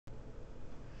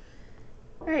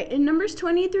All right, in numbers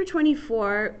 20 through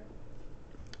 24,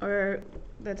 or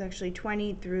that's actually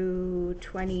 20 through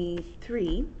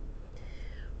 23,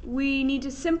 we need to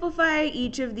simplify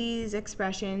each of these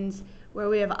expressions where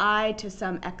we have I to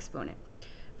some exponent.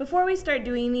 Before we start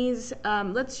doing these,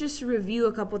 let's just review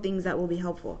a couple things that will be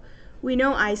helpful. We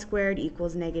know I squared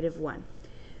equals -1.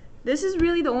 This is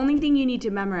really the only thing you need to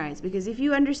memorize, because if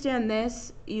you understand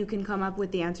this, you can come up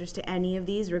with the answers to any of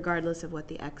these regardless of what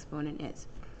the exponent is.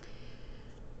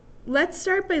 Let's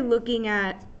start by looking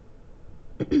at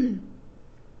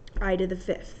I to the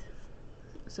 5th.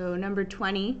 So number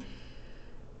 20.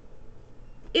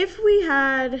 If we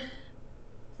had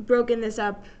broken this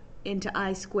up into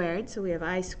I squared, so we have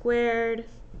I squared,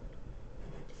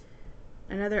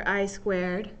 another I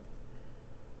squared,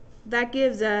 that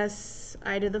gives us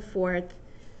I to the 4th.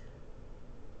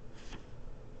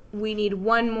 We need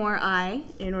one more I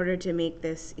in order to make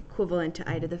this equivalent to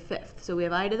I to the 5th. So we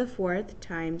have I to the 4th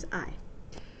times I.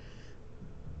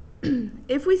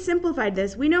 If we simplified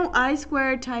this, we know I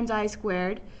squared times I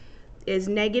squared is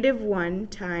 -1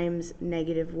 times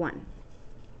 -1.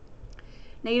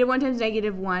 -1 times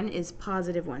 -1 is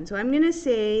 +1. So I'm going to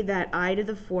say that I to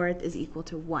the 4th is equal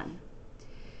to 1.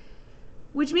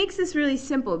 Which makes this really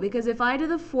simple, because if I to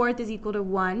the 4th is equal to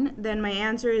 1, then my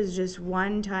answer is just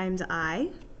 1 times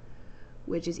I,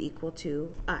 which is equal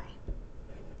to I.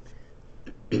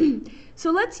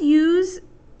 So let's use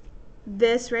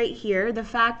this right here. The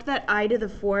fact that I to the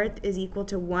 4th is equal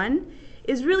to 1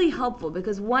 is really helpful,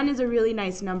 because 1 is a really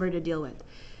nice number to deal with.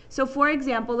 So for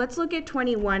example, let's look at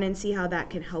 21 and see how that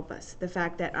can help us, the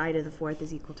fact that I to the 4th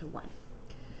is equal to 1.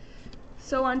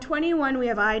 So on 21 we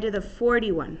have I to the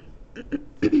 41.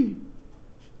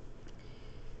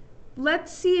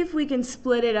 Let's see if we can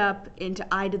split it up into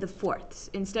I to the 4ths.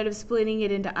 Instead of splitting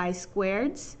it into I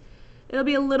squareds, it'll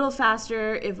be a little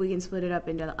faster if we can split it up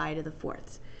into I to the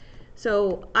 4ths.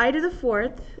 So I to the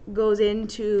 4th goes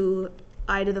into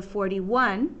I to the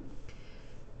 41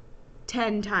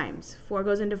 10 times. 4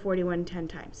 goes into 41 10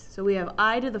 times. So we have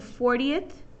I to the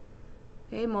 40th.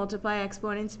 Okay, multiply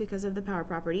exponents because of the power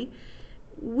property.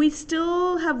 We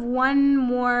still have one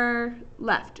more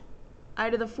left. I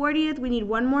to the 40th, we need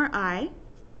one more I.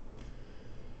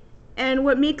 And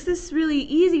what makes this really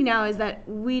easy now is that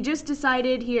we just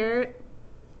decided here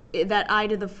that I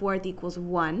to the 4th equals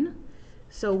 1.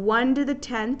 So 1 to the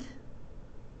 10th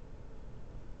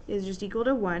is just equal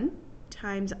to 1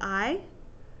 times I.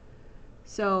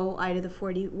 So I to the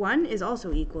 41 is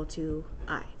also equal to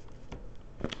I.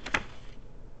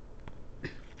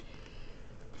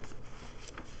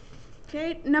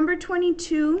 Okay, number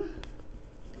 22,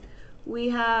 we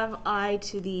have I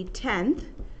to the 10th.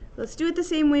 Let's do it the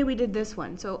same way we did this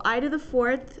one. So I to the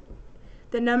 4th,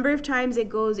 the number of times it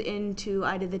goes into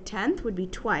I to the 10th would be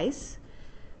twice.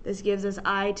 This gives us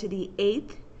I to the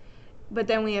 8th, but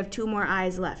then we have two more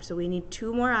I's left. So we need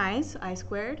two more I's, I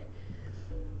squared.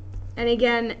 And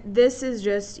again, this is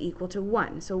just equal to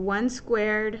 1. So 1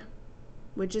 squared,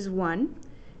 which is 1,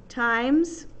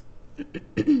 times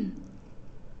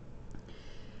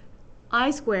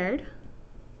I squared.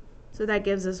 So that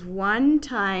gives us 1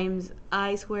 times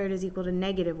I squared is equal to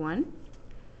 -1.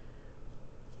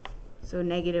 So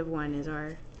 -1 is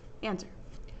our answer.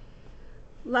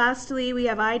 Lastly, we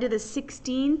have I to the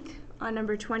 16th on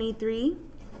number 23.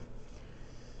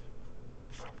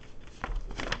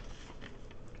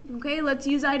 Okay, let's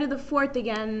use I to the 4th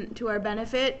again to our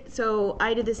benefit. So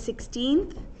I to the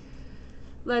 16th.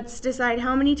 Let's decide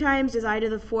how many times does I to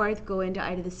the 4th go into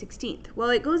I to the 16th. Well,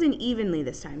 it goes in evenly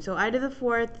this time. So I to the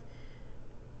 4th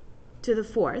to the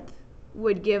 4th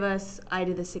would give us I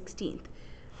to the 16th.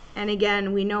 And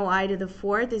again, we know I to the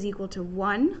 4th is equal to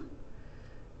 1.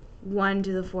 1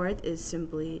 to the 4th is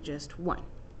simply just 1.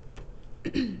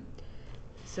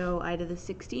 So I to the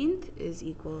 16th is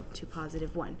equal to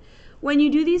 +1. When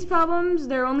you do these problems,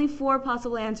 there are only 4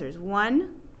 possible answers.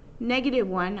 1,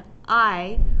 -1,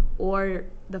 I, or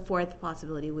the 4th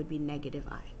possibility would be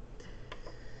 -I.